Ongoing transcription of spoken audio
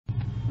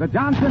the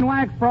Johnson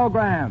Wax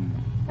Program.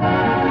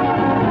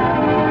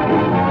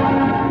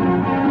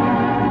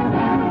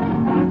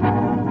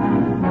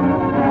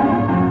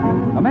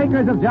 The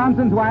makers of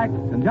Johnson's Wax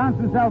and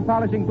Johnson's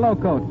Self-Polishing Glow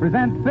Coat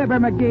present Fibber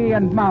McGee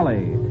and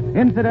Molly,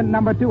 incident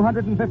number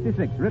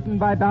 256, written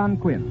by Don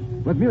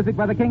Quinn, with music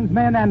by the King's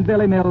Men and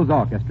Billy Mills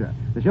Orchestra.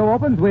 The show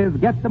opens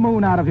with Get the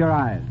Moon Out of Your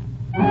Eyes.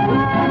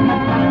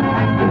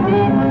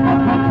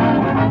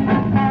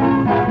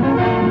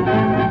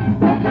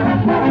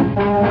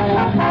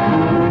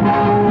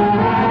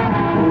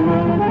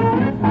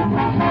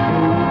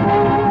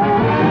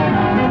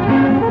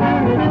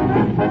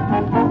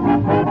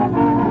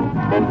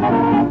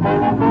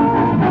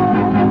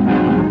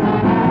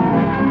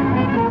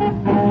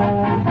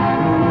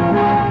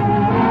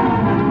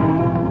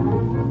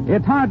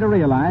 It's hard to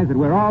realize that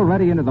we're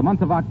already into the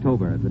month of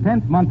October, the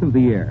 10th month of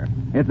the year.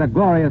 It's a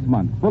glorious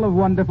month, full of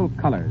wonderful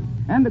colors,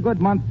 and a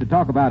good month to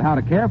talk about how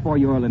to care for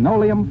your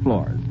linoleum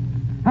floors.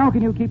 How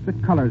can you keep the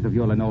colors of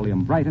your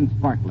linoleum bright and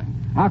sparkling?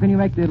 How can you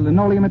make the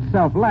linoleum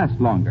itself last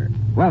longer?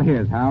 Well,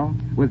 here's how.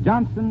 With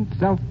Johnson's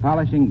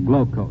Self-Polishing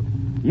Glow Coat,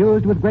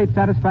 used with great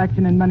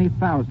satisfaction in many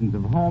thousands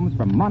of homes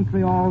from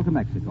Montreal to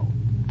Mexico.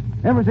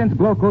 Ever since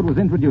Glow Coat was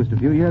introduced a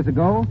few years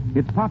ago,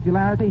 its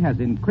popularity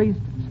has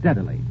increased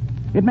steadily.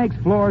 It makes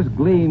floors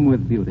gleam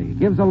with beauty,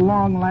 gives a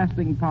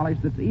long-lasting polish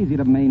that's easy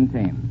to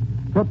maintain,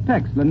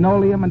 protects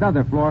linoleum and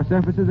other floor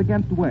surfaces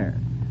against wear,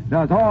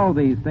 does all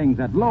these things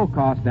at low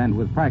cost and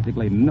with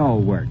practically no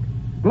work.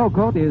 Glow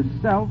Coat is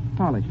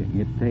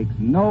self-polishing. It takes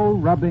no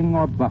rubbing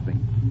or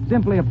buffing.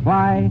 Simply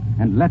apply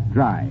and let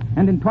dry,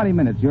 and in 20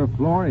 minutes your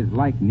floor is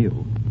like new.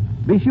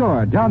 Be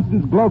sure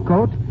Johnson's Glow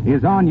Coat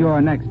is on your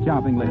next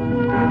shopping list.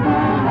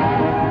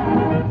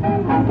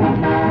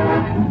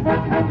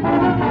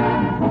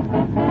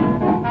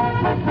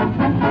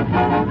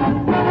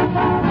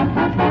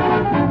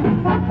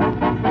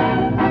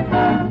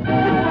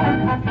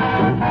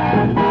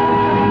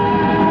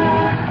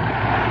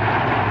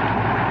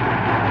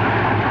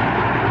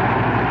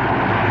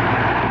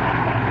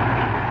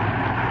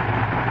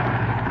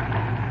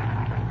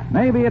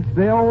 Maybe it's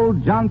the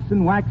old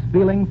Johnson Wax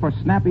feeling for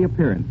snappy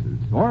appearances,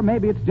 or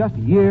maybe it's just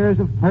years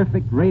of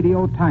perfect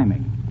radio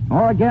timing,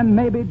 or again,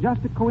 maybe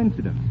just a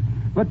coincidence.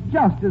 But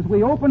just as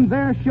we opened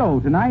their show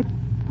tonight,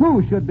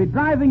 who should be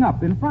driving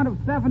up in front of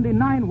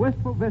 79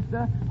 Wistful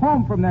Vista,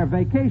 home from their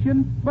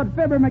vacation, but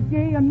Fibber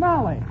McGee and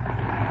Molly?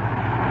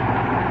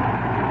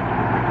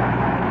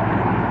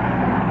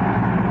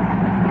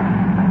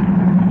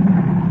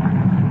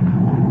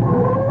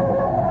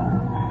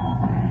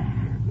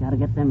 Gotta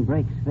get them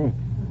brakes fixed.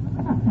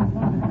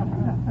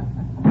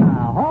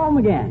 Home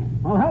again.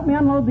 Well, help me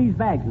unload these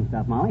bags and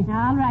stuff, Molly.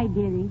 All right,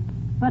 dearie.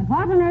 But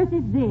what on earth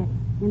is this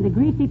in the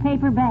greasy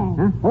paper bag?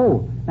 Huh?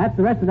 Oh, that's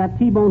the rest of that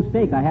T-bone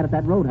steak I had at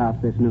that roadhouse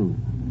this noon.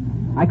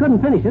 I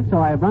couldn't finish it, so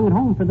I brung it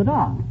home for the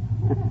dog.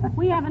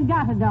 We haven't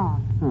got a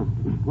dog. Huh.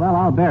 Well,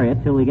 I'll bury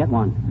it till we get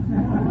one.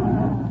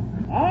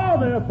 Ah,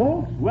 there,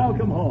 folks.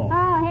 Welcome home.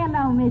 Oh,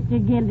 hello, Mr.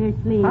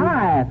 Gildersleeve.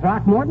 Hi,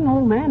 Throckmorton,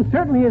 old man.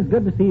 Certainly is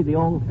good to see the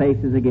old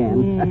faces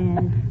again. Yes.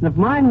 And if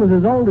mine was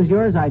as old as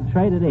yours, I'd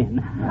trade it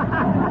in.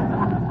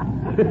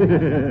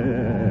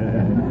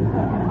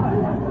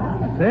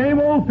 Same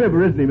old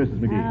fibber, isn't he, Mrs.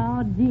 McGee?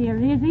 Oh, dear,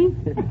 is he?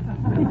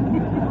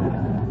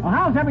 Well,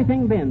 how's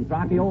everything been,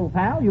 Throcky, old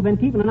pal? You been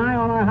keeping an eye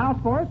on our house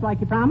for us like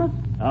you promised?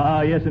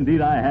 Ah, yes, indeed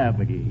I have,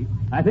 McGee.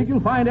 I think you'll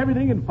find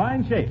everything in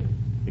fine shape,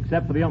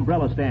 except for the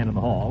umbrella stand in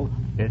the hall.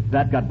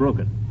 That got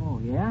broken. Oh,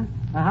 yeah?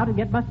 How'd it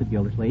get busted,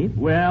 Gildersleeve?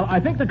 Well, I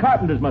think the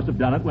carpenters must have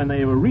done it when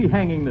they were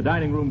rehanging the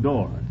dining room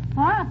door.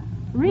 What?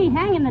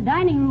 Rehanging the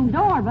dining room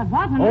door, but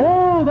what on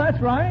Oh, that's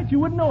right. You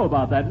wouldn't know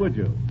about that, would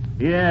you?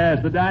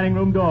 Yes, the dining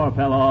room door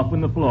fell off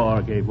when the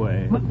floor gave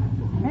way.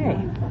 Hey,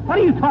 what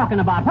are you talking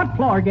about? What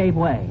floor gave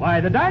way? Why,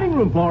 the dining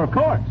room floor, of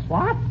course.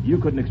 What? You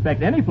couldn't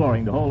expect any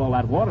flooring to hold all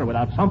that water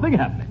without something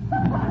happening.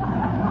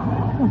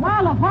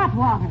 All of what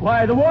water?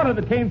 Why, the water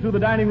that came through the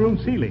dining room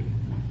ceiling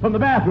from the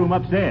bathroom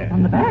upstairs.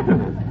 From the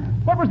bathroom?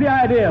 What was the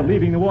idea of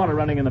leaving the water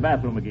running in the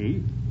bathroom,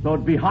 McGee? So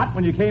it'd be hot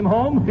when you came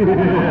home?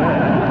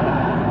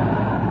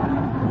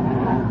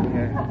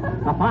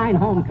 A fine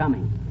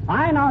homecoming.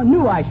 I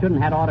knew I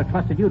shouldn't have ought to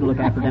trusted you to look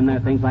after them there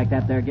things like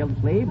that there,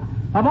 Gildersleeve.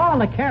 Of all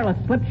the careless,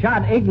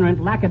 slipshod, ignorant,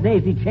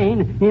 lackadaisy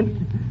chain imps...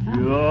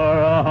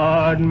 You're a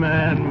hard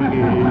man,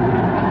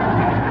 McGee.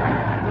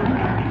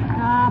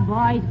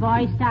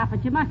 Boys, stop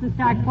it. You mustn't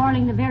start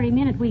quarreling the very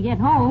minute we get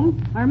home,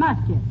 or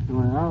must you?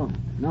 Well,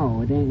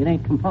 no, it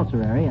ain't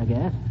compulsory, I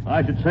guess.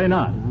 I should say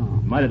not.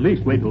 No. Might at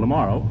least wait till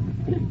tomorrow.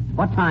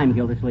 What time,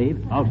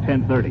 Gildersleeve? How's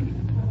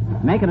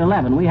 10:30? Make it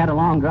 11. We had a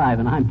long drive,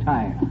 and I'm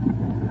tired.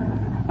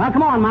 Well,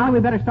 come on, Molly. We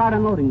better start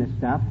unloading this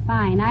stuff.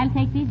 Fine. I'll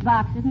take these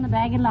boxes and the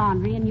bag of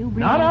laundry, and you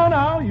bring...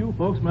 No. You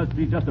folks must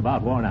be just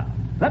about worn out.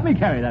 Let me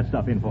carry that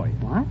stuff in for you.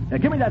 What? Now,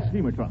 give me that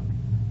steamer trunk.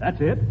 That's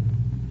it.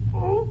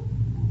 Oh.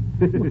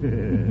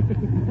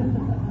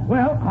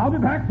 Well, I'll be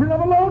back for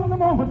another load in a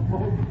moment,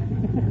 folks.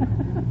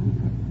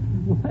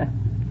 Well,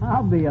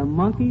 I'll be a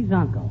monkey's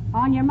uncle.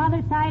 On your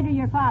mother's side or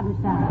your father's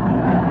side?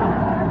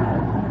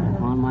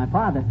 on my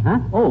father. Huh?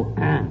 Oh.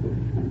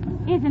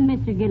 Isn't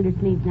Mr.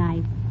 Gildersleeve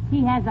nice?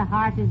 He has a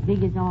heart as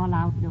big as all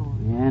outdoors.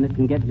 Yeah, and it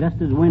can get just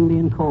as windy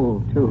and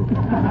cold, too.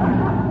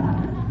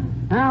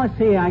 Now, let's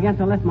see. I guess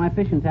I left my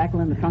fishing tackle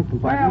in the trunk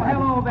compartment. Well,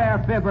 hello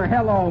there, Fibber.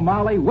 Hello,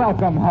 Molly.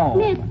 Welcome home.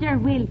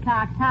 Mr.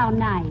 Wilcox, how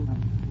nice.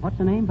 What's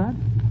the name, Bud?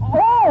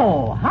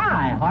 Oh,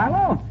 hi,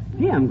 Harlow.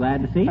 Gee, I'm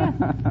glad to see you.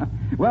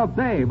 Well,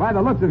 say, by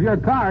the looks of your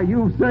car,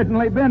 you've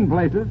certainly been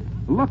places.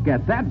 Look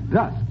at that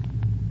dust.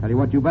 Tell you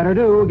what you better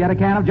do. Get a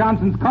can of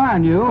Johnson's Car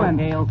New and...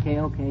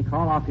 Okay.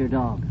 Crawl off your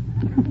dog.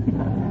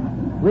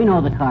 We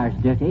know the car's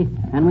dirty,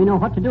 and we know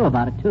what to do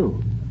about it,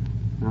 too.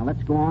 Now,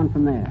 let's go on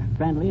from there.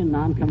 Friendly and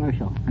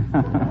non-commercial.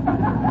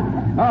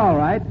 All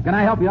right. Can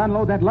I help you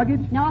unload that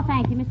luggage? No,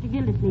 thank you. Mr.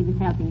 Gildersleeve is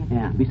helping us.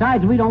 Yeah.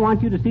 Besides, we don't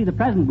want you to see the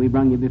present we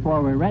brung you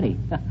before we're ready.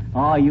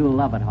 Oh, you'll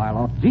love it,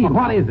 Harlow. Gee,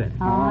 what is it?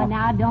 Oh,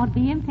 now, don't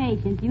be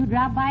impatient. You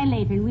drop by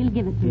later, and we'll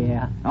give it to you.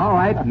 Yeah. All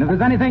right. And if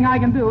there's anything I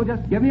can do,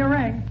 just give me a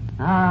ring.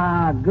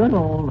 Ah, good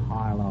old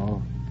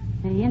Harlow.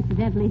 Say,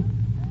 incidentally,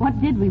 what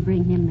did we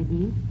bring him,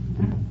 McGee?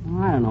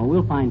 Oh, I don't know.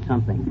 We'll find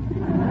something.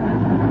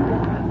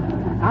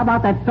 How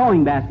about that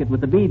sewing basket with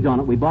the beads on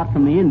it we bought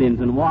from the Indians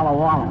in Walla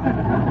Walla?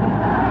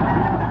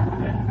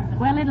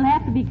 Well, it'll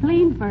have to be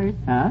cleaned first.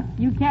 Huh?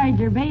 You carried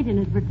your bait in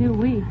it for 2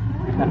 weeks.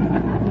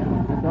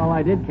 That's all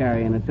I did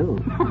carry in it, too.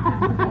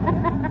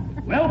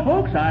 Well,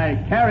 folks,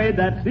 I carried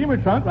that steamer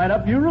trunk right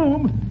up to your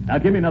room. Now,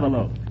 give me another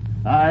load.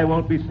 I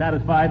won't be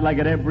satisfied till I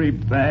get every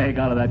bag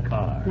out of that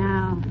car.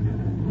 Now,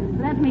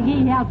 let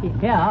McGee help you.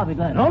 Yeah, I'll be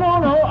glad. No.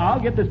 I'll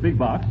get this big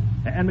box.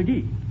 And,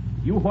 McGee,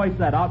 you hoist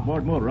that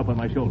outboard motor up on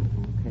my shoulder.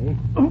 Okay.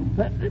 Oh.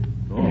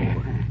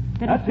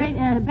 Better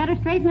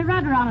straighten the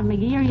rudder on it,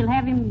 McGee, or you'll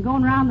have him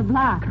going around the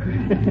block.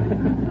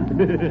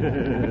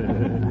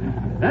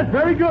 That's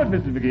very good,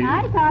 Mrs. McGee.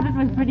 I thought it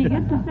was pretty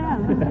good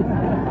myself.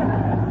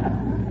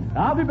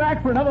 I'll be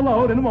back for another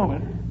load in a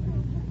moment.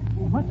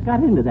 What's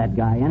got into that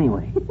guy,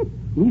 anyway?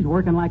 He's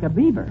working like a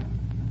beaver.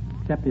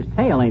 Except his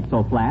tail ain't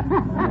so flat.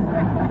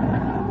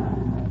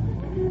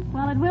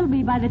 Well, it will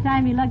be by the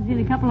time he lugs in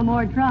a couple of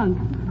more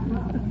trunks.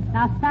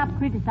 Now, stop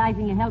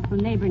criticizing a helpful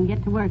neighbor and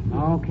get to work.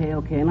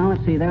 Okay. Now,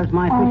 let's see. There's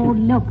my fishing... Oh,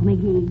 look,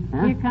 McGee.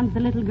 Huh? Here comes the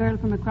little girl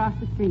from across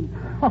the street.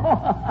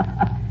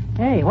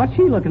 Hey, what's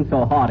she looking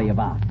so haughty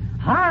about?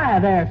 Hi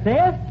there,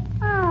 sis.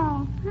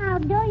 Oh, how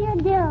do you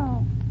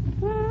do?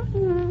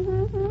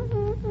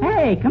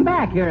 Hey, come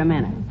back here a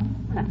minute.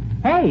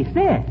 Hey,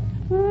 sis.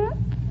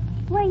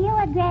 Were you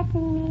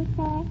addressing me,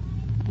 sir?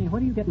 Hey,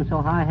 what are you getting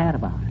so high-hat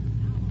about?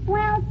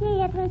 Well,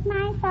 gee, it was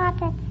my thought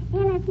that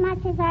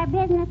inasmuch as our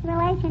business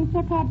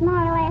relationship had more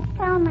or less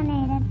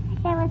culminated,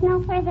 there was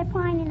no further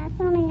point in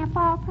assuming a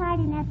false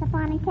heartiness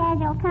upon a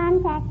casual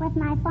contact with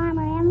my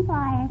former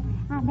employer,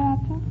 I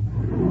betcha.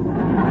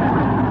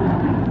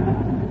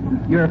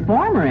 Your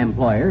former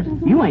employers?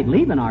 Mm-hmm. You ain't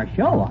leaving our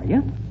show, are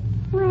you?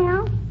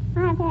 Well,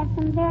 I've had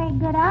some very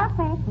good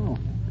offers. Oh.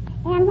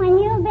 And when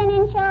you've been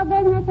in show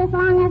business as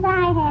long as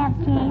I have,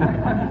 Chief.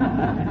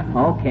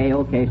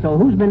 Okay. So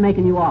who's been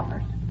making you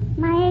offers?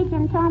 My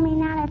agent told me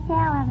not to tell,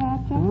 I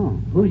betcha. Oh,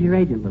 who's your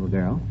agent, little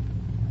girl?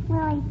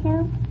 Willie,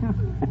 too.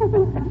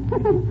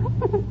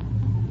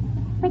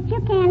 But you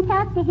can't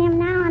talk to him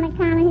now on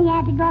account of he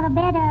had to go to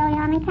bed early,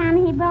 on account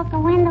of he broke a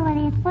window with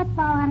his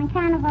football, on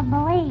account of a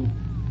belief.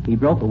 He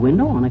broke a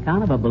window on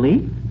account of a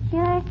belief?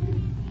 Sure.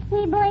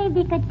 He believed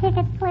he could kick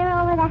it clear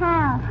over the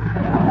house.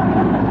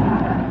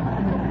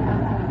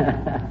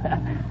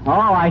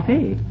 Oh, I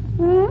see.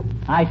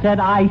 I said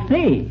I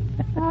see.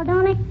 Well,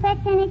 don't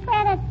expect any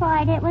credit for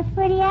it. It was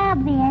pretty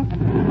obvious.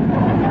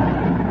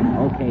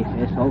 Okay,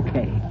 sis,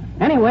 okay.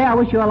 Anyway, I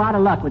wish you a lot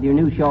of luck with your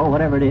new show,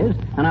 whatever it is,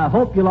 and I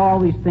hope you'll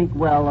always think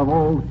well of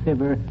old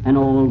Fibber and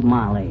old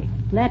Molly.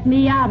 Let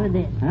me out of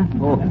this. Huh?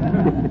 Oh.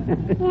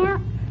 Yeah,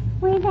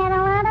 we've had a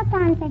lot of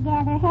fun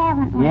together,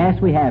 haven't we? Yes,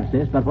 we have,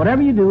 sis, but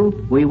whatever you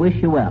do, we wish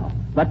you well.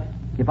 But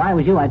if I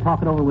was you, I'd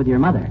talk it over with your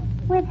mother.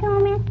 With who,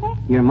 mister?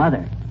 Your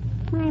mother.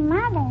 My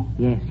mother?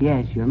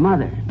 Yes, your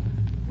mother.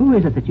 Who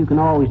is it that you can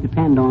always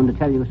depend on to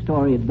tell you a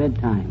story at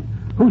bedtime?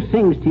 Who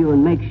sings to you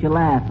and makes you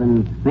laugh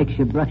and makes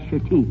you brush your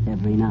teeth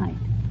every night?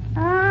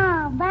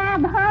 Oh,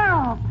 Bob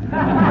Hope.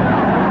 What's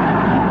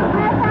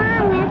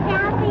on, mister?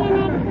 I'll see you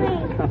next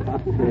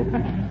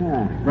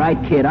week. Right,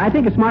 kid. I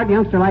think a smart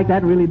youngster like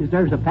that really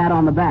deserves a pat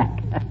on the back.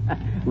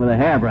 With a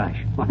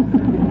hairbrush.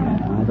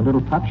 The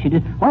little pup, she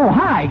did... Oh,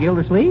 hi,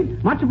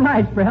 Gildersleeve. Much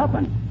obliged for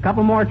helping.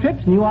 Couple more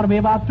trips and you ought to be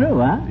about through,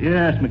 huh?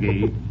 Yes,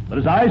 McGee. But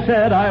as I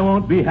said, I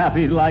won't be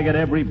happy till I get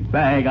every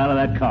bag out of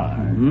that car.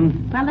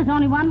 Mm-hmm. Well, there's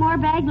only one more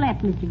bag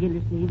left, Mr.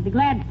 Gildersleeve. The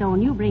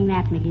Gladstone. You bring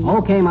that, McGee.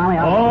 Okay, Molly.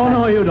 Oh,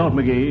 no, you don't,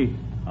 McGee.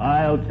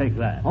 I'll take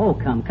that. Oh,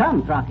 come,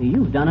 Throcky.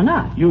 You've done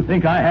enough. You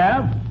think I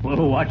have?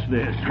 Well, watch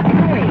this.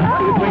 Hey,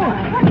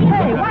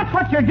 watch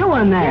what you're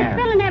doing You're there.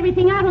 spilling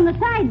everything out on the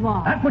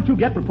sidewalk. That's what you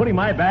get for putting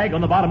my bag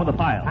on the bottom of the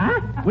pile. Huh?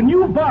 When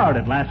you borrowed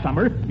it last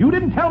summer, you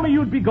didn't tell me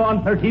you'd be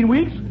gone 13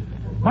 weeks.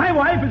 My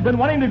wife has been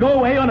wanting to go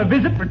away on a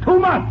visit for 2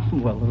 months.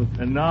 Well,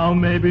 and now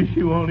maybe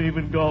she won't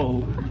even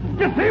go.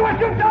 You see what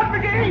you've done,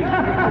 McGee?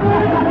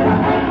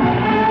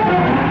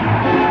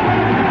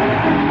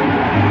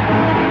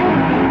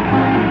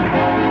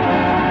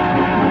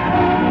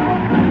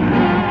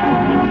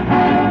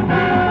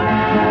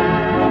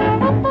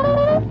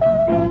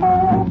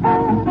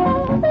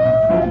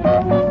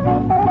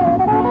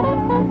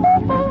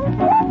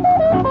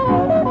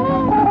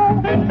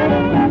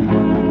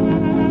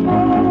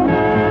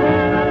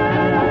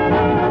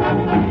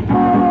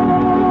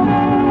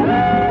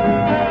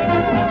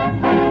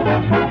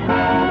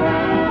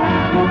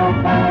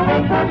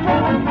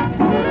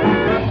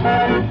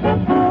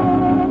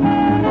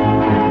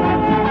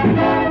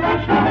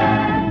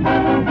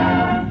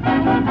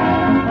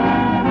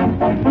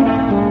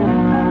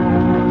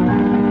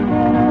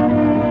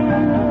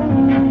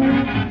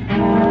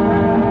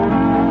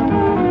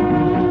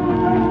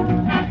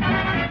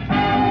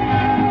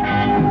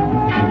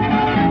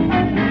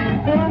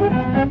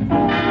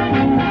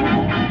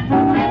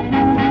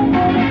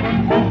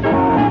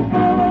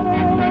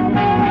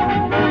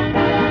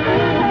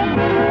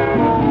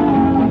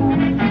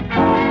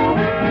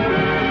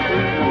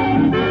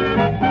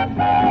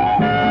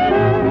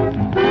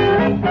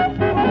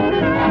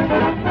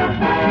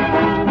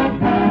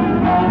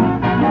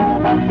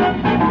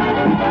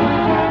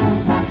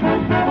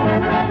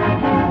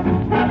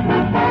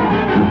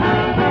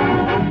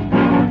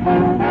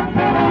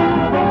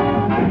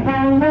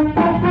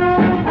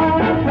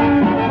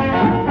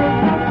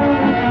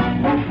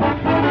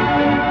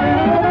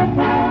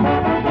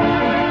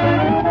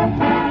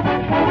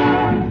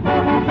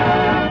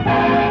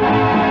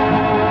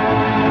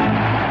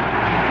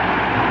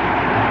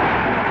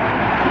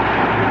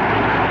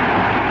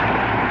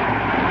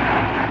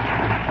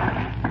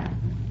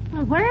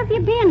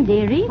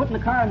 dearie? Put in the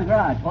car in the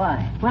garage.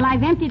 Why? Well,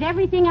 I've emptied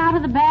everything out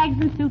of the bags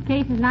and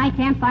suitcases, and I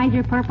can't find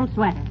your purple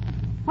sweater.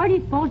 Where do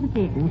you suppose it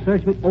is? Don't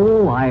search me.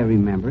 Oh, I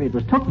remember. It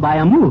was took by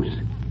a moose.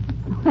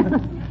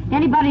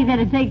 Anybody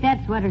that'd take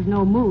that sweater's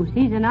no moose.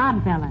 He's an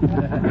odd fella.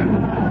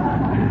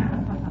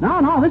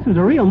 No, this was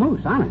a real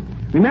moose, honest.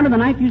 Remember the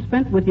night you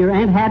spent with your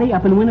Aunt Hattie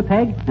up in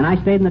Winnipeg, and I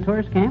stayed in the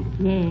tourist camp?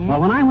 Yeah.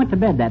 Well, when I went to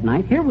bed that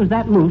night, here was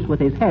that moose with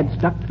his head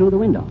stuck through the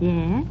window.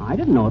 Yeah? I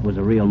didn't know it was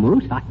a real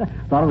moose. I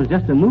thought it was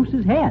just a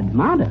moose's head,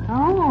 mounted.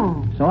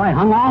 Oh. So I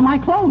hung all my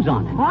clothes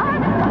on it.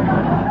 What?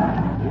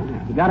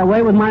 He got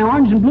away with my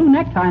orange and blue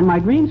necktie and my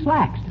green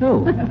slacks,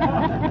 too.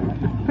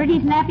 Pretty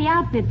snappy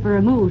outfit for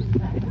a moose.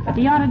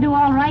 He ought to do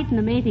all right in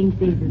the mating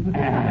season.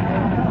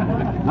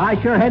 I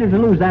sure hated to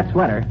lose that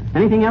sweater.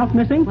 Anything else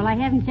missing? Well, I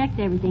haven't checked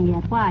everything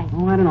yet. Why?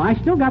 Oh, I don't know. I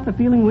still got the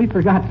feeling we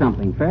forgot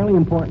something fairly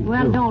important,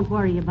 Well, too. don't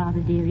worry about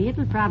it, dearie.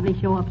 It'll probably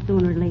show up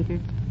sooner or later.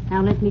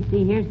 Now, let me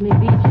see. Here's my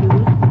beach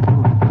shoes.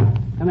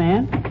 Come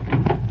in.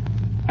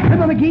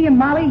 Fibber McGee and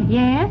Molly?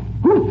 Yeah?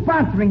 Who's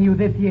sponsoring you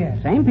this year?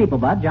 Same people,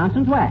 Bud.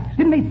 Johnson's Wax.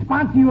 Didn't they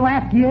sponsor you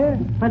last year?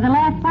 For the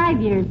last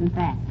 5 years, in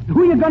fact.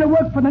 Who are you going to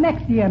work for the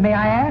next year, may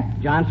I ask?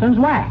 Johnson's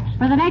Wax.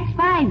 For the next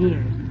 5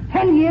 years.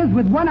 10 years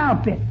with one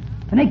outfit.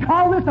 And they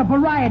call this a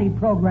variety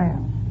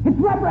program. It's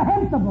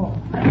reprehensible.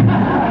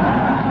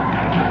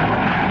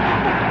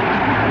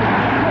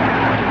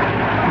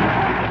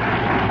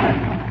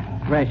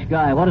 Fresh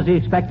guy. What does he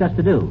expect us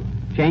to do?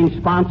 Change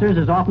sponsors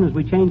as often as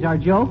we change our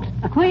jokes?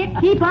 Quick,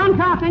 keep on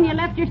talking. You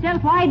left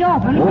yourself wide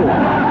open.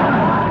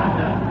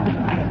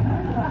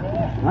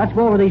 Let's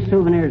go over these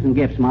souvenirs and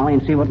gifts, Molly,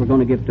 and see what we're going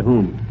to give to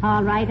whom.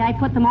 All right, I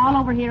put them all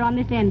over here on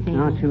this end table.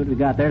 Now, let's see what we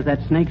got. There's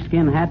that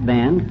snakeskin hat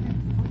band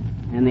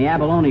and the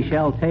abalone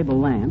shell table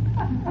lamp.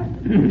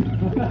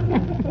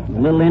 A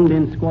little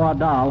Indian squaw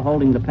doll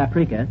holding the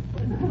paprika.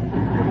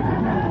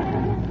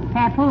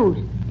 Papoose.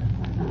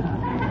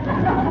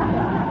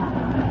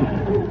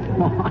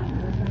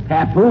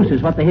 Papoose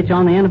is what they hitch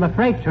on the end of a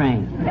freight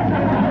train.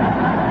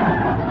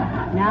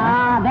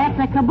 No, that's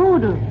a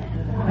caboodle.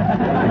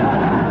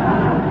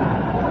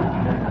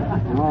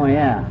 Oh,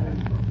 yeah.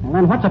 Well,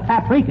 then what's a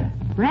paprika?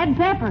 Red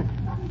pepper.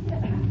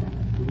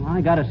 All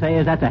I gotta say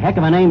is that's a heck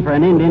of a name for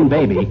an Indian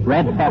baby.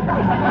 Red pepper.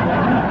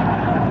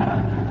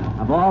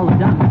 Of all the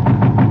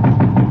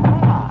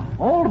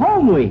Old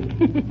Home Week.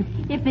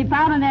 If they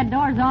pound on that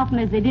door as often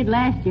as they did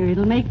last year,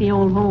 it'll make the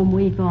old home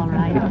week all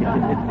right.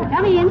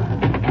 Come in.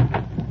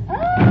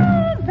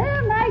 Oh,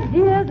 there, my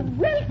dears.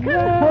 Welcome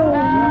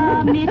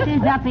home.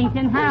 Mrs.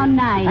 Uppington, how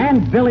nice.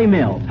 And Billy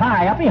Mills.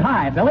 Hi, Uppy.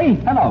 Hi, Billy.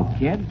 Hello,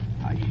 kids.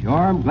 I sure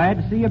am glad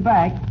to see you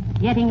back.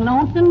 Getting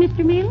lonesome,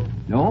 Mr. Mills?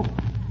 Nope.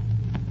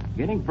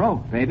 Getting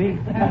broke, baby.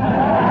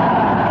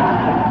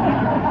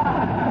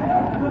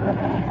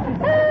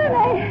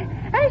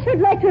 I should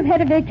like to have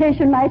had a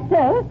vacation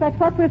myself, but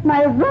what with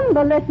my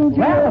rumba lessons,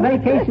 you Well, know.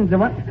 vacation's a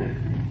what?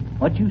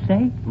 What'd you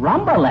say?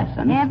 Rumba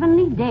lesson?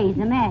 Heavenly days,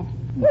 imagine.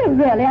 Well,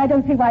 really, I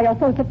don't see why you're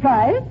so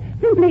surprised.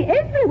 Simply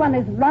everyone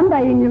is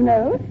rumbaing, you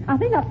know. Are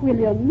they not,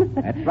 William?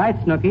 That's right,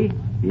 Snooky.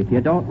 If you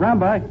don't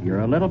rumba, you're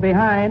a little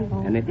behind.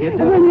 And if you do...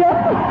 William?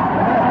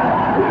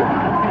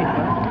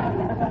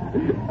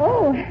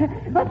 Oh,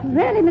 but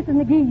really, Mrs.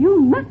 McGee,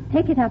 you must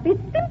take it up.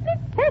 It's simply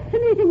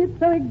fascinating. It's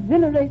so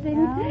exhilarating.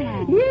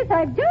 Oh. Yes,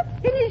 I've just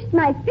finished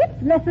my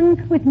 5th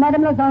lesson with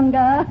Madame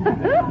Lazonga.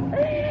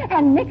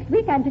 And next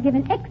week I'm to give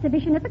an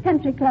exhibition at the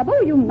country club.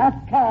 Oh, you must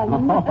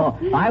come. Oh,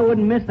 I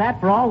wouldn't miss that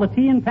for all the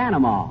tea in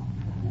Panama.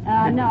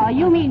 No,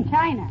 you mean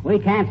China. We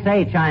can't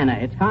say China.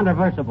 It's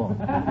controversial.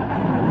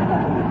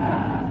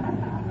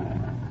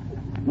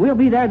 We'll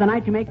be there the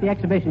night you make the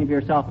exhibition of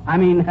yourself. I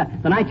mean,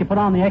 the night you put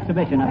on the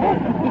exhibition of it.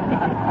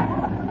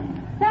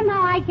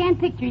 Somehow I can't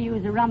picture you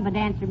as a rumba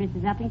dancer,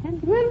 Mrs.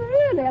 Uppington. Well,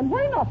 really, and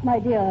why not, my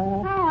dear?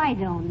 Oh, I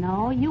don't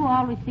know. You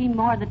always seem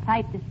more the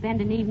type to spend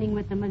an evening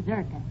with the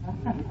mazurka.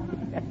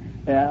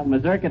 Yeah,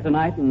 mazurka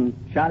tonight and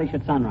schottisch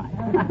at sunrise.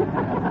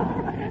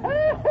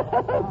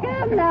 Oh,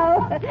 come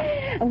now.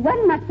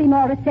 One must be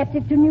more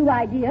receptive to new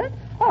ideas,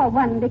 or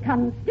one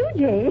becomes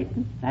stoogy.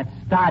 That's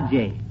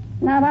stodgy.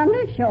 Now, on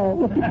the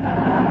show.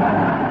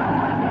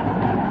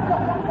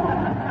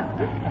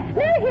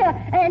 Now, here,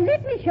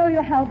 let me show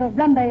you how the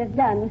rumba is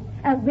done.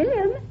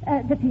 William,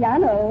 the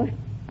piano.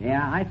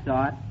 Yeah, I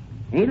saw it.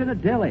 Ain't it a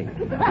dilly?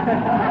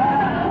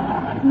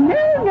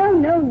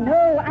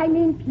 No. I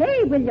mean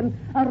play, William.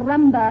 A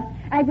rumba.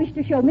 I wish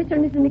to show Mr.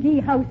 and Mrs.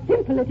 McGee how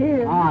simple it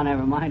is. Oh,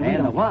 never mind.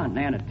 And a 1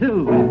 and a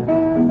 2.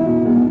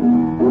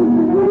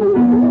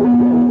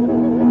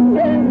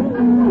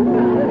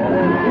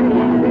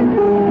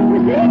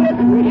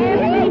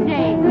 Every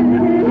day.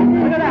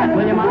 Look at that,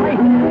 will you, Molly?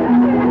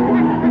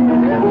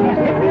 He's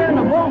hippier than a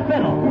bull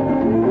fiddle.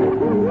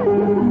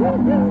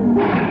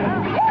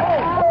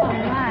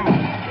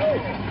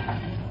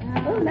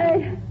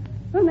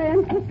 Oh, my,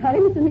 I'm so sorry,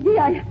 Mr. McGee.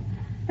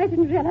 I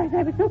didn't realize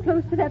I was so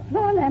close to that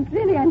floor lamp.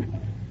 Really, I'm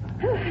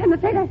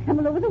afraid I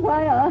stumbled over the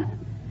wire.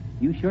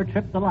 You sure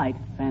tripped the light.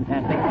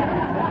 Fantastic.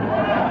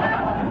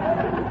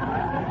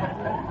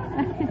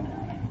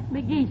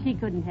 McGee, she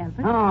couldn't help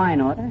it. Oh, I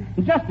know it.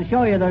 And just to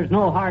show you there's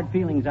no hard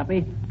feelings,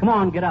 Uppy, come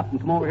on, get up and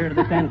come over here to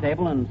this end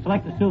table and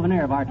select a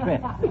souvenir of our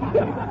trip.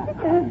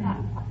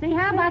 Say,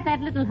 how about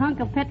that little hunk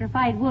of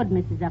petrified wood,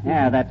 Mrs. Uppy?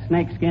 Yeah, that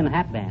snakeskin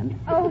hatband.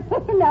 Oh,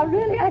 now,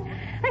 really, I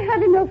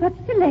hardly know what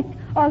to select.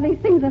 All these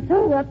things are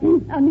so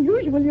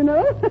unusual, you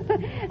know.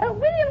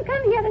 William,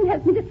 come here and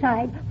help me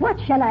decide. What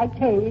shall I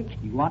take?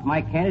 You want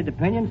my candid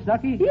opinion,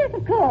 Stucky? Yes,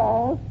 of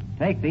course.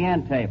 Take the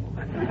end table.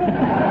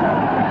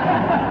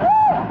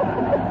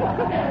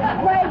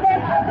 Why,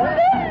 that's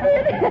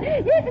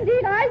splendid. Yes,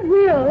 indeed, I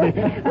will.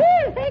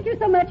 Well, thank you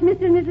so much,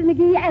 Mr. and Mrs.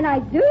 McGee, and I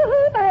do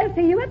hope I'll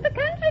see you at the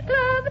country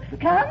club.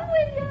 Come,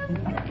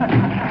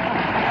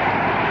 William.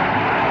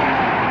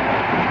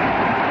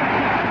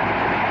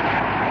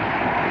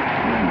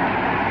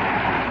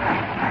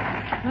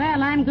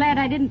 Well, I'm glad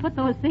I didn't put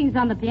those things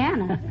on the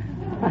piano.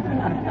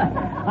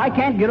 I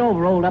can't get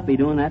over old Uppy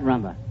doing that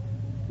rumba.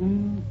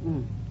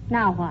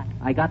 Now what?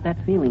 I got that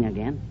feeling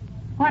again.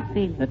 What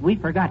feeling? That we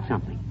forgot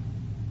something.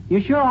 You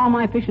sure all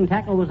my fishing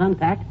tackle was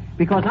unpacked?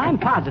 Because I'm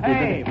positive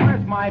Hey, that...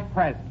 where's my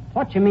present?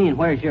 What you mean,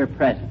 where's your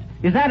present?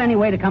 Is that any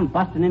way to come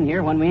busting in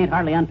here when we ain't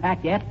hardly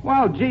unpacked yet?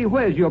 Well, gee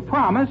whiz, you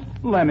promised.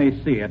 Let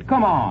me see it.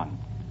 Come on.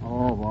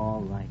 Oh,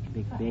 all right,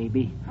 big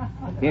baby.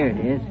 Here it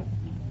is.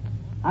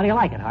 How do you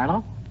like it,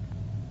 Harlow?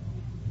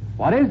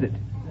 What is it?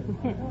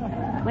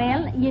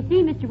 Well, you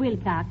see, Mr.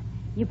 Wilcox,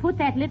 you put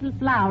that little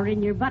flower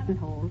in your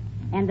buttonhole,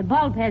 and the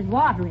bulb has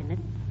water in it,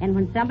 and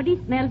when somebody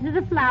smells of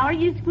the flower,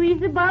 you squeeze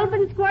the bulb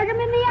and squirt him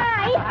in the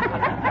eye.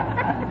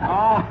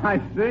 Oh,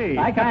 I see.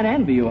 I kind of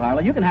envy you,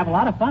 Harlow. You can have a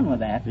lot of fun with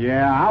that.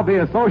 Yeah, I'll be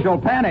a social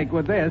panic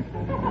with this.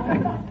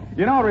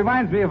 You know, it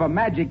reminds me of a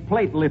magic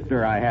plate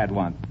lifter I had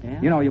once.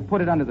 Yeah? You know, you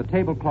put it under the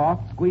tablecloth,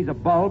 squeeze a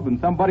bulb, and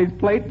somebody's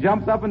plate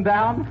jumps up and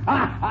down.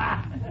 Ha,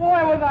 ha!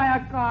 Boy, was I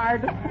a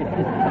card.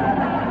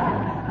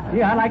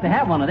 Yeah, I'd like to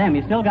have one of them.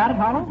 You still got it,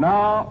 Harlow?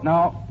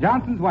 No.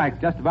 Johnson's wax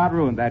just about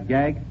ruined that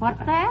gag.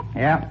 What's that?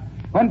 Yeah.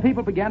 When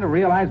people began to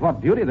realize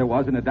what beauty there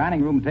was in a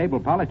dining room table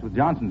polished with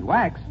Johnson's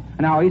wax,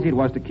 and how easy it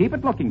was to keep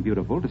it looking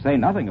beautiful, to say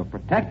nothing of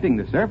protecting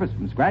the surface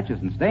from scratches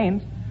and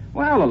stains,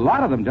 well, a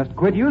lot of them just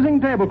quit using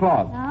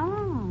tablecloths.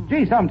 Oh.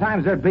 Gee,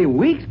 sometimes there'd be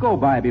weeks go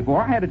by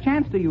before I had a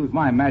chance to use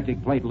my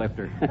magic plate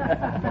lifter.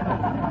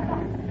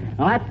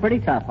 Well, that's pretty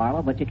tough,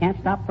 Harlow, but you can't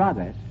stop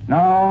progress. No,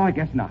 I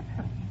guess not.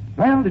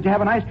 Well, did you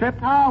have a nice trip?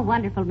 Oh,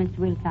 wonderful, Mr.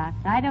 Wilcox.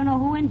 I don't know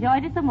who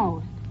enjoyed it the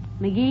most,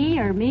 McGee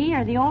or me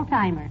or the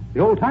old-timer. The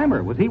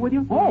old-timer, was he with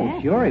you? Oh,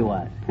 Yeah. sure he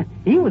was.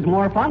 He was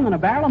more fun than a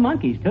barrel of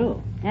monkeys,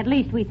 too. At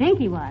least we think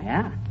he was.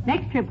 Yeah.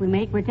 Next trip we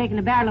make, we're taking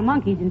a barrel of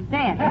monkeys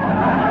instead.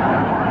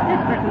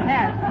 Just for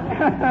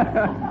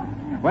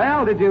comparison.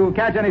 Well, did you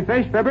catch any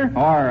fish, Fibber?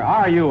 Or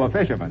are you a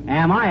fisherman?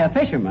 Am I a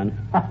fisherman?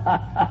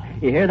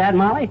 You hear that,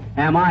 Molly?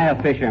 Am I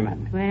a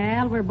fisherman?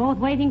 Well, we're both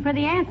waiting for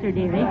the answer,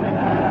 dearie.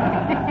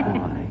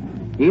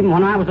 Even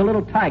when I was a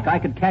little tyke, I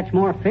could catch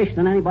more fish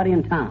than anybody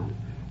in town.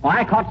 Well,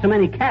 I caught so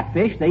many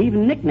catfish, they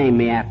even nicknamed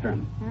me after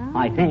him. Oh.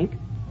 I think.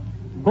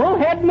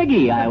 Bullhead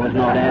McGee, I was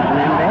known as in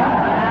them days.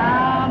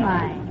 Oh,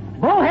 my.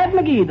 Bullhead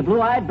McGee, the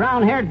blue-eyed,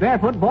 brown-haired,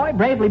 barefoot boy,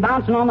 bravely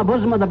bouncing on the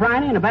bosom of the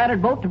briny in a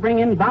battered boat to bring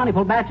in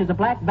bountiful batches of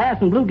black bass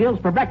and bluegills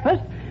for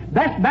breakfast.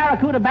 Best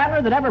barracuda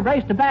battler that ever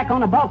braced a back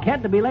on a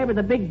bulkhead to belabor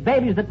the big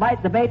babies that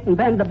bite the bait and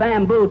bend the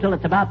bamboo till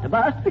it's about to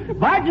bust.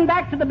 Barging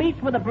back to the beach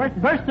with a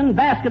bursting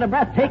basket of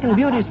breathtaking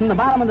beauties from the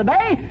bottom of the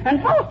bay,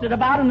 and boasted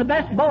about in the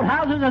best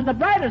boathouses as the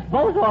brightest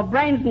bozo of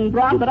brains and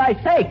brawn. But I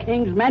say,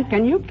 King's men,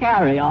 can you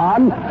carry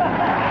on?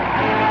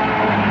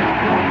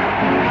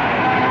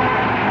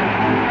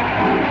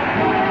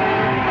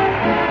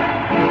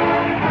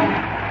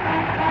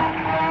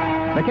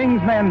 The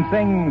King's Men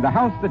sing The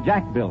House That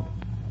Jack Built.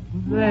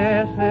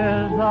 This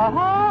is the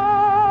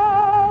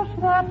house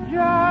that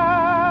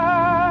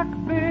Jack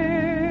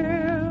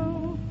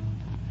built.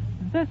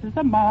 This is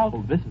the malt.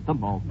 Oh, this is the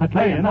malt that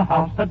lay in the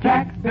house that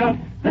Jack built.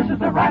 This is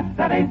the rat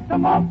that ate the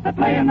malt that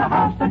lay in the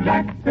house that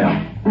Jack built.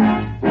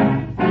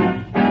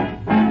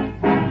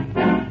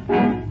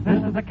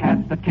 This is the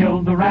cat that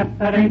killed the rat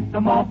that ate the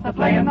malt that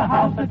lay in the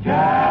house that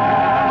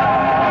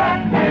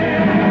Jack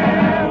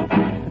built.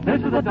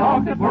 This is the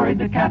dog that worried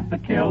the cat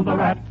that killed the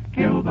rat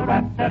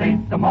that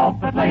ate the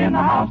malt that lay in the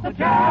house that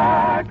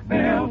Jack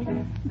built.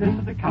 This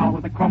is the cow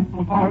with the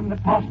crumpled horn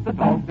that tossed the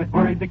dog that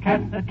worried the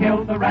cat that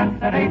killed the rat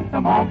that ate the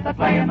malt that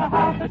lay in the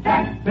house that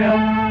Jack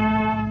built.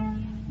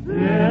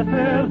 This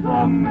is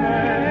the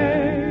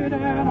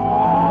maiden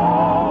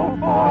all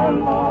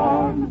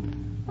forlorn,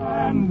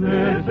 and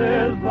this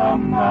is the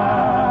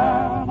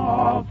man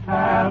all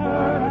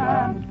tattered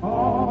and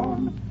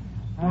torn,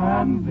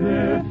 and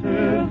this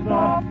is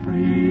the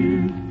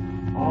priest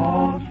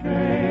all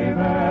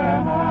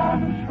shaven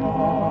and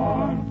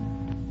shorn,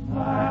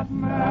 that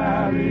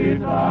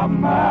married the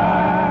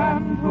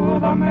man to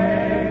the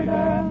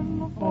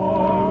maiden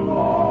forlorn.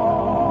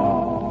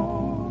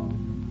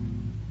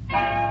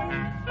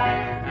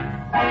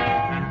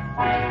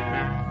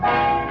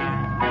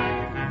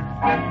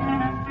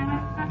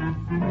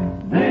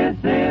 This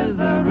is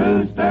the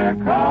rooster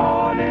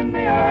crowing in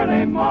the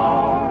early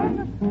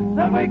morn,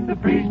 that wake the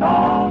priest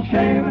all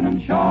shaven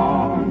and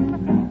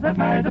shorn, that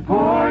married the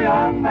poor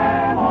young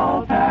man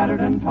all tattered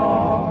and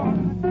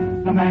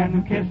torn. The man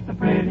who kissed the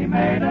pretty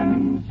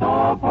maiden,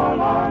 so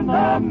forlorn,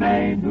 the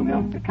maid who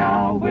milked the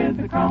cow with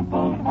the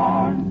crumpled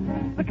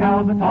horn. The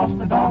cow that tossed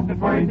the dog that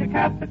worried the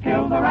cat that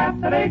killed the rat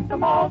that ate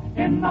them all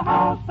in the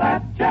house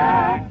that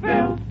Jack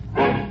built.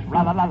 This is a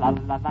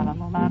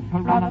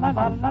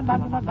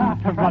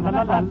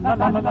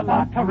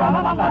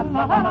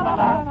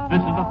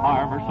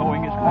farmer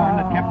sowing his corn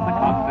that kept the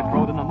cock that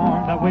crowed in the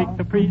morn, that waked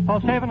the priest all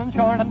shaven and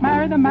shorn, that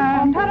married the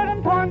man tattered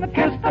and torn, that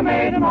kissed the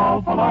maiden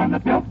all forlorn,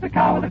 that milked the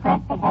cow with a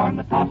crumpled horn,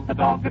 that tossed the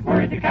dog that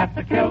worried the cat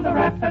that killed the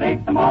rat that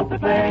ate them all to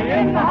play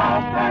in the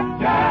house that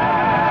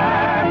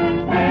Jack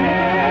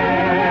built.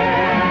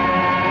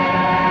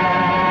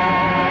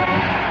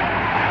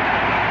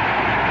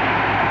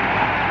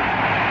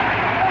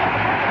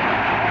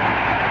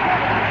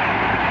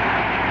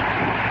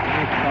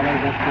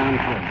 That sounds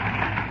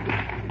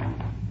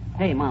good.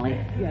 Hey, Molly,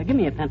 give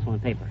me a pencil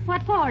and paper.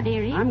 What for,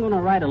 dearie? I'm going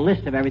to write a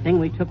list of everything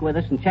we took with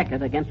us and check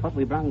it against what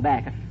we brung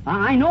back.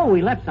 I know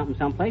we left something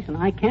someplace, and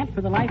I can't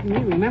for the life of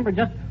me remember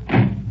just...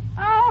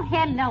 Oh,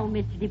 hello,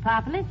 Mr.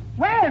 DePopulis.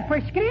 Well,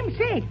 for scream's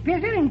sake,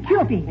 Fizzer and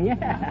Cupid.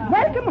 Yeah.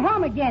 Welcome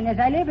home again as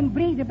I live and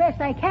breathe the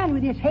best I can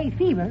with this hay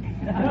fever.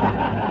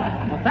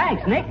 Well,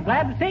 thanks, Nick.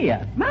 Glad to see you.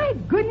 My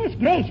goodness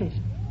gracious.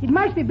 It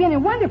must have been a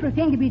wonderful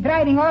thing to be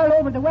driving all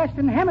over the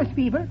Western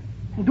Hemisphere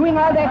and doing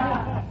all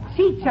that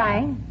seat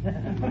sign.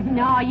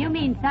 No, you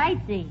mean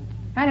sightseeing.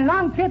 On a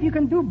long trip, you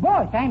can do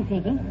both, I'm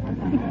thinking.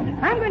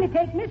 I'm going to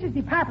take Mrs.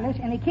 DePopulis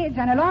and the kids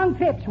on a long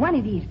trip one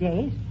of these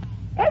days.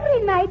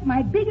 Every night,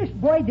 my biggest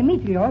boy,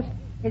 Demetrios,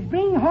 is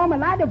bringing home a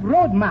lot of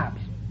road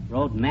mops.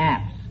 Road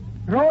maps.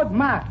 Road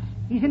mops.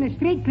 He's in the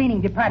street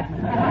cleaning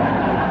department.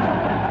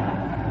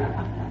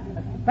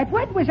 But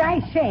what was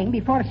I saying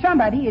before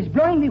somebody is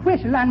blowing the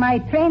whistle on my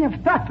train of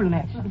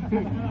thoughtfulness?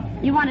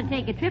 You want to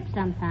take a trip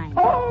sometime?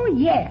 Oh,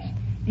 yes.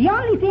 The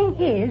only thing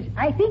is,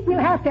 I think we'll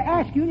have to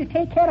ask you to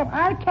take care of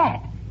our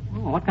cat.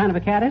 Oh, what kind of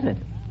a cat is it?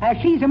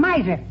 She's a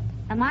miser.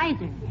 A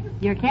miser?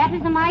 Your cat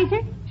is a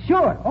miser?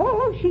 Sure.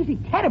 Oh, she's a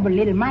terrible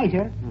little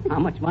miser. How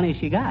much money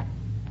has she got?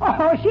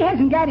 Oh, she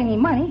hasn't got any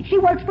money. She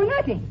works for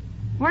nothing.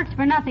 Works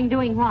for nothing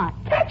doing what?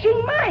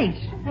 Catching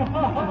mice.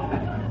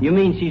 You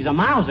mean she's a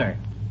mouser?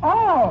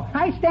 Oh,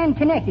 I stand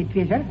connected,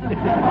 Fizzer.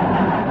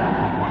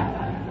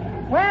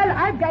 Well,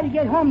 I've got to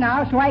get home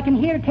now so I can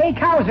hear Kay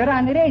Kauser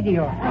on the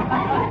radio.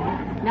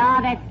 No,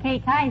 that's Kay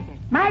Kaiser.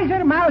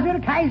 Miser, Mauser,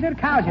 Kaiser,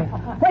 Kauser.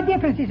 What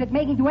difference is it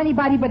making to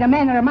anybody but a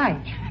man or a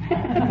mice?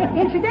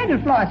 Incidental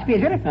flaws,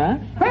 Fizzer. Huh?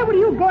 Where were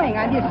you going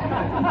on this...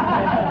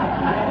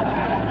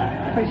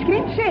 For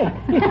scream's sake.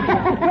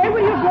 Where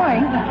were you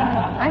going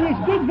on this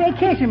big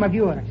vacation of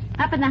yours?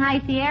 Up in the high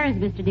Sierras,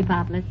 Mr.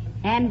 DePopulis.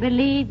 And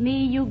believe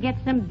me, you get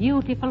some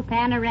beautiful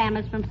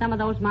panoramas from some of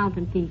those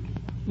mountain peaks.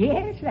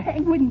 Yes,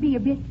 I wouldn't be a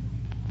bit...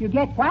 You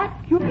get what,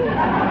 Cupid?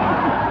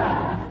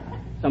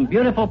 Some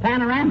beautiful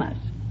panoramas.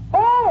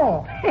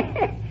 Oh!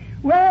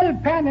 Well,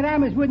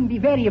 panoramas wouldn't be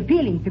very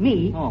appealing to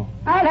me. Oh.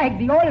 I like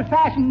the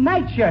old-fashioned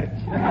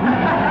nightshirts.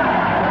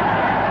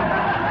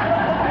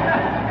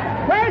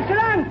 Well, so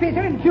long,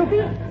 Fizzer and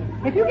Cupid.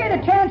 If you get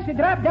a chance to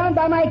drop down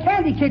by my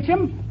candy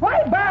kitchen,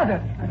 why bother?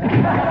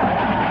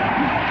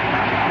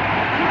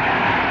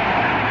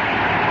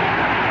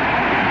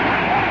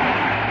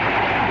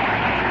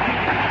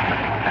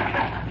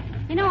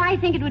 You know, I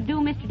think it would do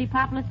Mr.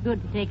 DePopulis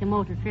good to take a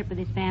motor trip with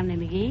his family,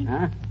 McGee.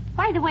 Huh?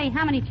 By the way,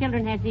 how many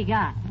children has he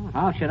got? Well,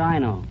 how should I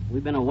know?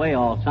 We've been away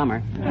all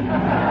summer.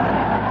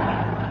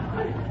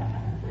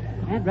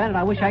 Drat it,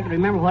 I wish I could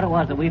remember what it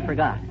was that we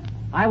forgot.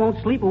 I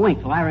won't sleep a wink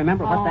till I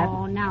remember what that...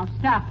 Oh, now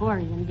stop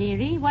worrying,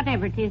 dearie.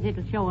 Whatever it is,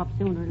 it'll show up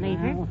sooner or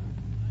later. Well...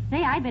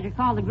 Say, I better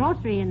call the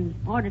grocery and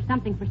order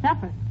something for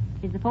supper.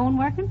 Is the phone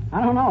working?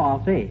 I don't know.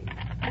 I'll see.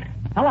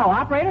 Hello,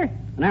 operator?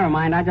 Never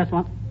mind. I just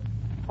want...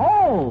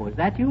 Oh, is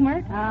that you,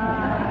 Mert?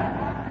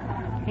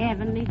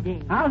 Heavenly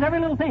day. How's every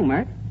little thing,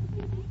 Mert?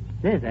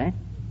 This, eh?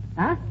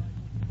 Huh?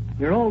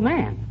 Your old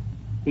man.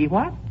 He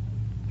what?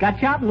 Got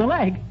shot in the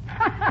leg.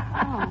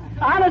 Oh.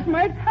 Honest,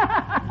 Mert?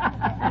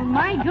 Well,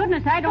 my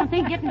goodness, I don't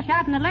think getting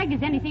shot in the leg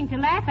is anything to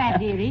laugh at,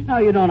 dearie. No,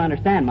 you don't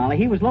understand, Molly.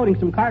 He was loading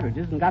some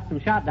cartridges and got some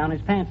shot down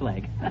his pants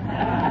leg.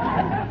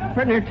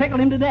 Pretty near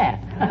tickled him to death.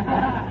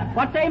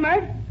 What say,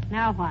 Mert?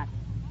 Now what?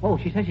 Oh,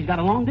 she says she's got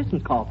a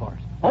long-distance call for us.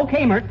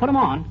 Okay, Mert, put him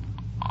on.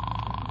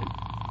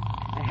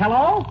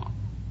 Hello?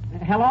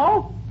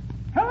 Hello?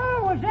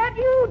 Hello, was that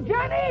you,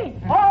 Johnny?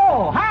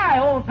 Oh, hi,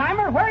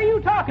 old-timer. Where are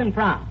you talking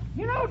from?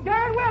 You know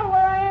darn well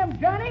where I am,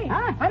 Johnny.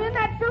 Huh? I'm in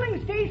that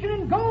filling station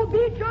in Gold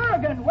Beach,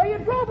 Oregon, where you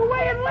drove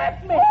away and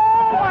left me.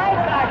 Oh, my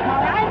gosh,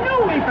 Molly. I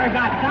knew we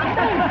forgot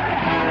something.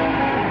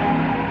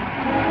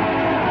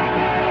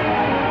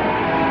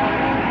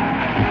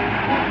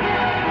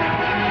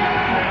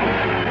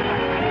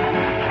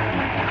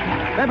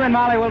 Fibber and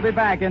Molly will be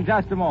back in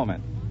just a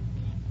moment.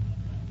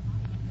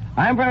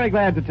 I'm very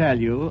glad to tell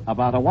you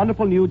about a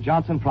wonderful new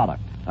Johnson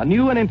product, a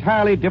new and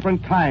entirely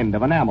different kind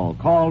of enamel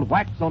called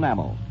wax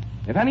enamel.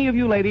 If any of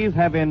you ladies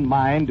have in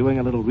mind doing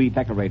a little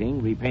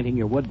redecorating, repainting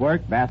your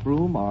woodwork,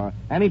 bathroom, or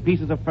any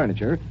pieces of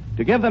furniture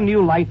to give them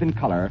new life and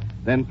color,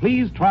 then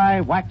please try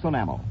wax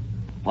enamel.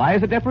 Why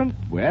is it different?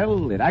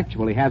 Well, it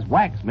actually has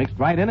wax mixed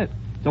right in it,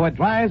 so it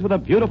dries with a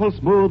beautiful,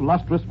 smooth,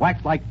 lustrous,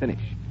 wax-like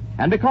finish.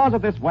 And because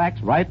of this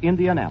wax right in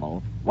the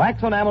enamel,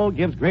 wax enamel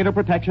gives greater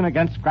protection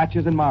against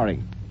scratches and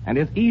marring, and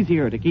is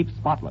easier to keep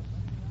spotless.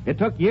 It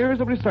took years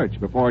of research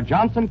before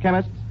Johnson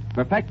chemists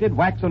perfected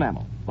wax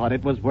enamel, but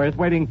it was worth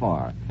waiting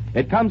for.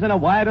 It comes in a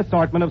wide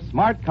assortment of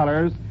smart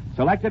colors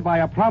selected by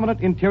a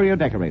prominent interior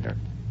decorator.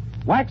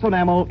 Wax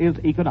enamel is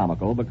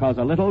economical because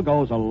a little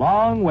goes a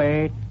long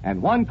way,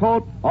 and one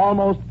coat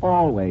almost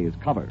always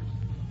covers.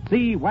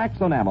 See wax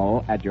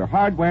enamel at your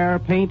hardware,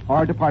 paint,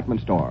 or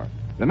department store.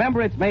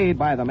 Remember, it's made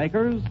by the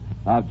makers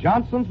of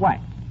Johnson's Wax.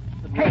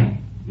 Hey,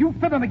 you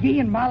Fibber McGee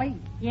and Molly?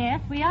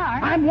 Yes, we are.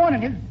 I'm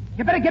warning you.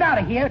 You better get out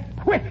of here,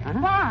 quick.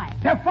 Why?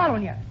 They're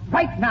following you,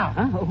 right now.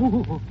 Huh?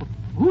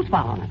 Who's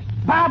following us?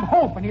 Bob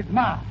Hope and his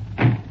mom.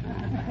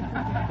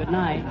 Good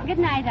night. Good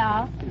night,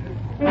 all.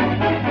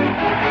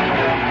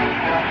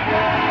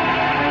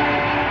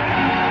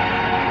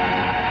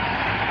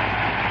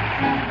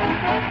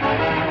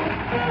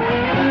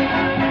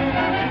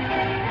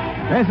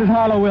 This is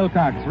Harlow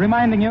Wilcox,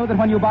 reminding you that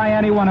when you buy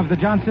any one of the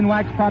Johnson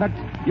Wax products,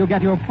 you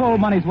get your full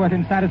money's worth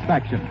in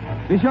satisfaction.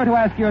 Be sure to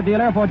ask your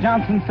dealer for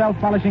Johnson's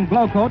self-polishing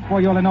glow coat for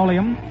your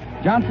linoleum,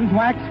 Johnson's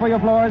Wax for your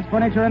floors,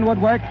 furniture, and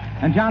woodwork,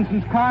 and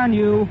Johnson's Car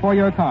New for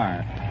your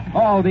car.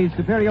 All these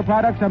superior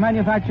products are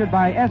manufactured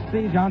by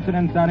S.C.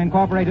 Johnson & Son,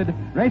 Incorporated,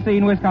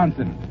 Racine,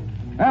 Wisconsin.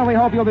 Well, we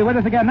hope you'll be with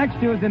us again next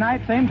Tuesday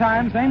night, same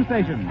time, same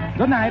station.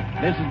 Good night.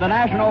 This is the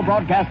National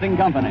Broadcasting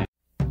Company.